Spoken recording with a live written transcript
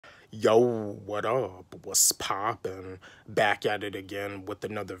Yo, what up? What's poppin'? Back at it again with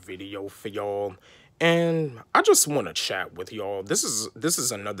another video for y'all. And I just want to chat with y'all. This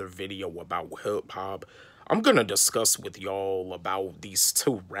is another video about hip hop. I'm going to discuss with y'all about these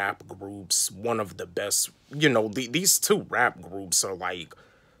two rap groups. One of the best, these two rap groups are like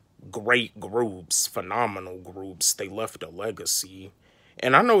great groups, phenomenal groups. They left a legacy.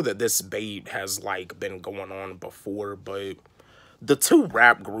 And I know that this bait has like been going on before, but the two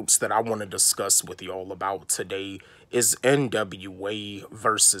rap groups that I want to discuss with y'all about today is NWA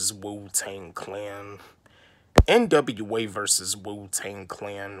versus Wu Tang Clan. NWA versus Wu Tang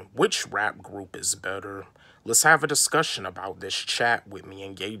Clan. Which rap group is better? Let's have a discussion about this. Chat with me,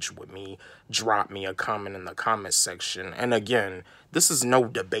 engage with me, drop me a comment in the comment section. And again, this is no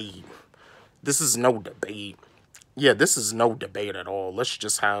debate. This is no debate. Yeah, this is no debate at all. Let's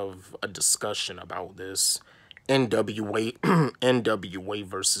just have a discussion about this. NWA, NWA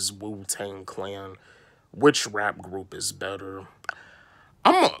versus Wu Tang Clan. Which rap group is better?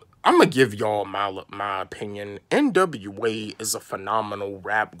 I'm gonna give y'all my opinion. NWA is a phenomenal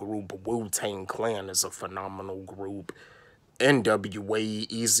rap group. Wu Tang Clan is a phenomenal group. NWA,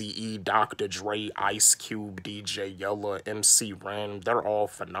 Eazy-E, Dr. Dre, Ice Cube, DJ Yella, MC Ren, they're all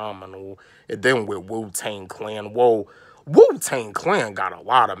phenomenal. And then with Wu Tang Clan, whoa, Wu Tang Clan got a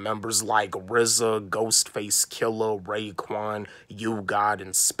lot of members like RZA, Ghostface Killah, Raekwon, You God,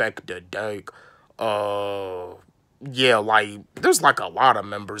 Inspector Deck. Yeah, like there's like a lot of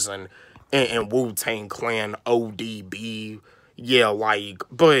members in Wu Tang Clan, ODB. Yeah, like,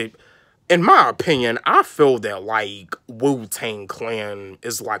 but in my opinion, I feel that like Wu Tang Clan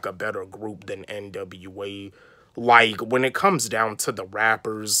is like a better group than NWA. Like, when it comes down to the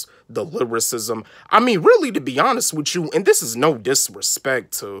rappers, the lyricism, I mean, really, to be honest with you, and this is no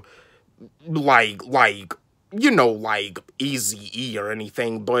disrespect to, like, Eazy-E or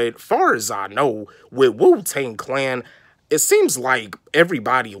anything, but far as I know, with Wu-Tang Clan, it seems like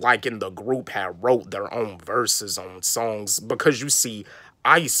everybody, like, in the group had wrote their own verses on songs, because you see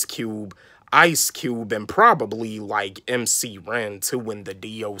Ice Cube, and probably, like, MC Ren, too, in the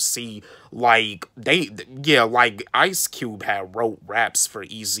DOC, like, like, Ice Cube had wrote raps for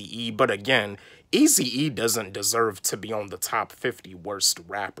Eazy-E, but again, Eazy-E doesn't deserve to be on the top 50 worst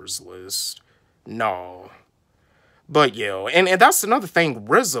rappers list. No. But yeah, and that's another thing,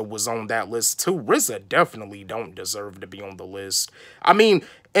 RZA was on that list too. RZA definitely don't deserve to be on the list. I mean,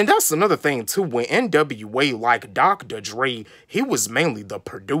 and that's another thing too, when NWA, like Dr. Dre, he was mainly the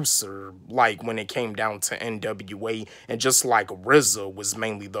producer, like when it came down to NWA, and just like RZA was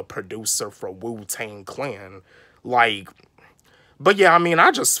mainly the producer for Wu Tang Clan. Like, but yeah, I mean,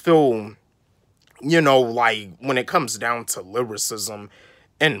 I just feel, like when it comes down to lyricism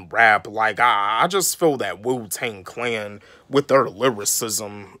and rap, like I just feel that Wu Tang Clan with their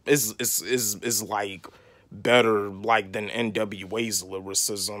lyricism is like better like than NWA's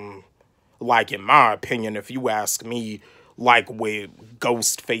lyricism. Like in my opinion, if you ask me, like with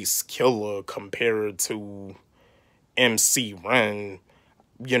Ghostface Killah compared to MC Ren,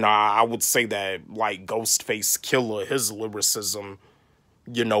 I would say that like Ghostface Killah, his lyricism,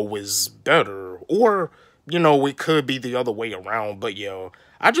 is better. Or, it could be the other way around. But, yeah,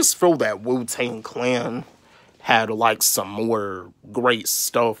 I just feel that Wu Tang Clan had, like, some more great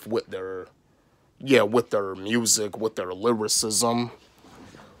stuff with their, with their music, with their lyricism.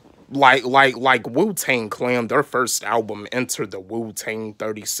 Like Wu Tang Clan, their first album, Enter the Wu Tang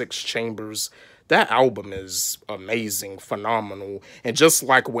 36 Chambers, that album is amazing, phenomenal. And just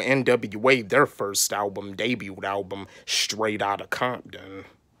like with NWA, their first album, debut album, Straight Outta Compton,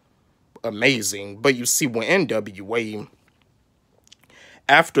 amazing. But you see, with NWA,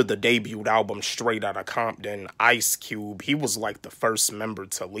 after the debut album, Straight Outta Compton, Ice Cube, he was like the first member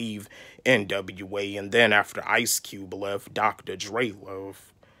to leave NWA. And then after Ice Cube left, Dr. Dre left.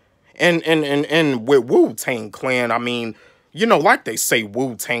 And with Wu-Tang Clan, I mean, like they say,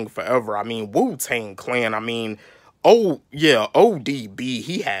 Wu-Tang forever. I mean, Wu-Tang Clan, I mean, oh, yeah, ODB,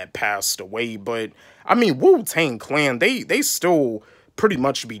 he had passed away. But, I mean, Wu-Tang Clan, they still pretty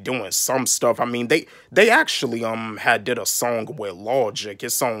much be doing some stuff. I mean, they actually had did a song with Logic.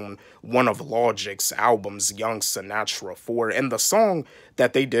 It's on one of Logic's albums, Young Sinatra 4. And the song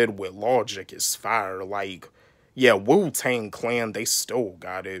that they did with Logic is fire. Like, yeah, Wu-Tang Clan, they still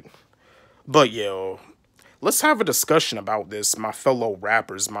got it. But, yeah, let's have a discussion about this, my fellow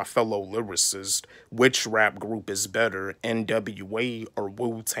rappers, my fellow lyricists. Which rap group is better, NWA or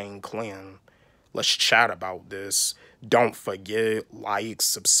Wu-Tang Clan? Let's chat about this. Don't forget, like,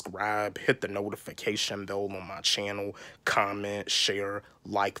 subscribe, hit the notification bell on my channel, comment, share,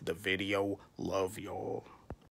 like the video. Love y'all.